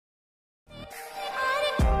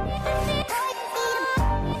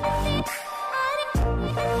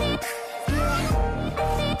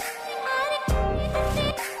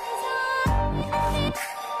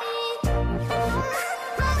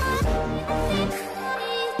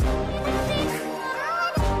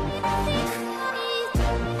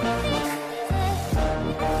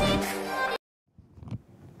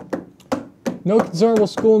No concernable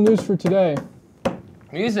school news for today.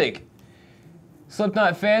 Music.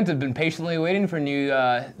 Slipknot fans have been patiently waiting for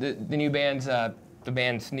the new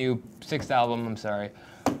band's new 6th album. I'm sorry.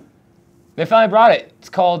 They finally brought it. It's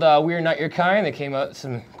called "We're Not Your Kind." They came out with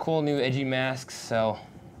some cool new edgy masks, so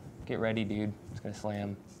get ready, dude. It's gonna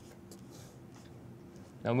slam.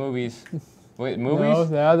 No movies. Wait, movies? No,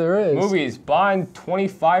 yeah, there is. Movies. Bond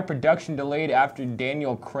 25 production delayed after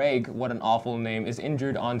Daniel Craig, what an awful name, is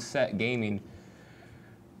injured on set gaming.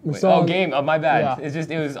 Wait, my bad. Yeah.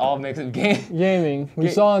 It was all mixed up. Gaming. We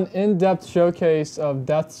saw an in-depth showcase of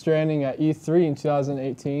Death Stranding at E3 in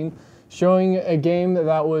 2018, showing a game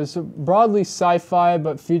that was broadly sci-fi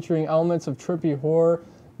but featuring elements of trippy horror,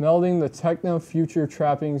 melding the techno-future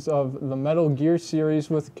trappings of the Metal Gear series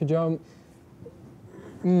with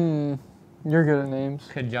you're good at names.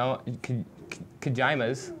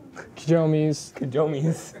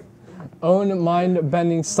 Kajomi's own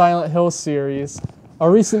mind-bending Silent Hill series. A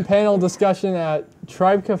recent panel discussion at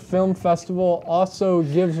TribeTV Film Festival also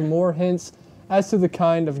gives more hints as to the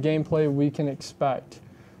kind of gameplay we can expect.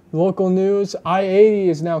 Local news, I-80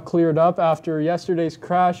 is now cleared up after yesterday's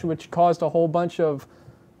crash, which caused a whole bunch of,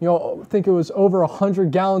 I think it was over 100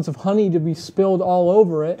 gallons of honey to be spilled all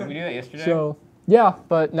over it. Did we do that yesterday? So, yeah,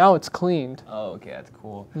 but now it's cleaned. Oh, okay, that's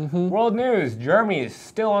cool. World news, Germany is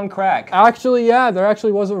still on crack. Actually, yeah, there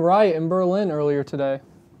actually was a riot in Berlin earlier today.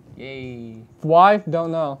 Yay. Why?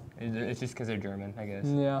 Don't know. It's just because they're German, I guess.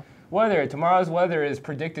 Yeah. Weather. Tomorrow's weather is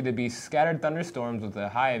predicted to be scattered thunderstorms with a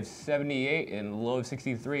high of 78 and a low of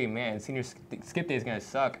 63. Man, senior skip day is going to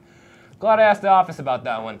suck. Glad I asked the office about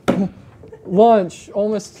that one. Lunch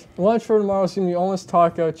for tomorrow is going to be almost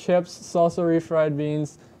taco, chips, salsa refried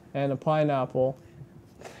beans, and a pineapple.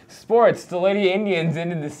 Sports. The Lady Indians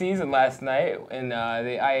ended the season last night in the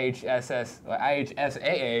IHSAA,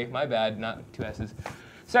 my bad, not 2 S's.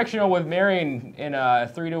 Sectional with Marion in a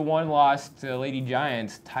 3-1 loss to the Lady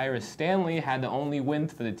Giants. Tyra Stanley had the only win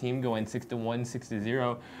for the team, going 6-1,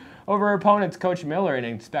 6-0 over her opponents, Coach Miller and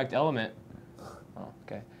Inspect Element. Oh,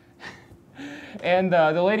 okay. And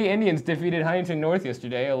the Lady Indians defeated Huntington North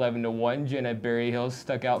yesterday, 11-1. Jenna Berry Hills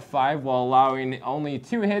stuck out 5 while allowing only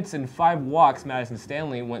 2 hits and 5 walks. Madison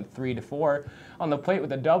Stanley went 3-4 on the plate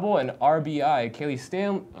with a double and RBI.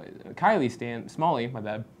 Kylie Smalley, my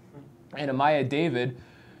bad, and Amaya David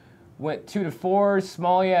went 2-4.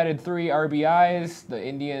 Smalley added 3 RBIs. The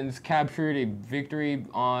Indians captured a victory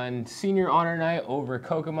on Senior Honor Night over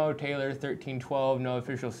Kokomo. Taylor 13-12. No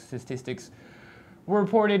official statistics were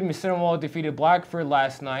reported. Mississinewa defeated Blackford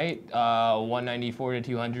last night,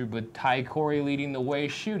 194-200, with Ty Corey leading the way,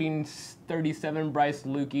 shooting 37. Bryce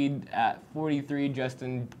Lukey at 43.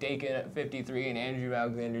 Justin Dakin at 53, and Andrew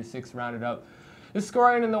Alexander 6 rounded up the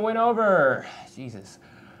scoring in the win over. Jesus.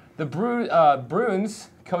 The Bruins,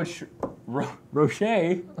 Coach Roche,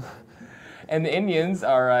 and the Indians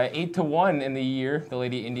are 8-1 in the year. The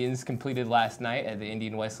Lady Indians completed last night at the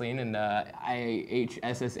Indian Wesleyan and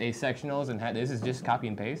IHSSA sectionals, and this is just copy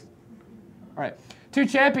and paste. All right, 2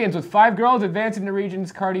 champions with 5 girls advancing to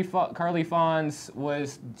regions. Carly Fons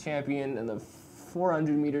was champion in the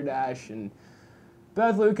 400-meter dash, and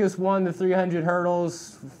Beth Lucas won the 300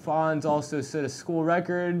 hurdles. Fons also set a school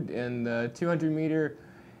record in the 200-meter.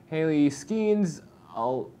 Haley Skeens,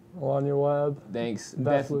 on your web. Thanks.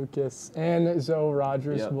 Beth Lucas and Zoe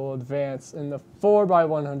Rogers will advance in the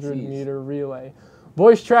 4x100 meter relay.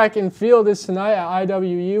 Boys track and field is tonight at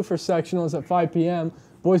IWU for sectionals at 5 p.m.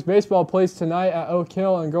 Boys baseball plays tonight at Oak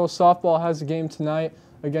Hill, and girls softball has a game tonight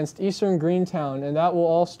against Eastern Greentown, and that will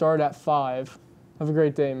all start at 5. Have a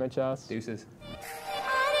great day, Mitch S. Deuces.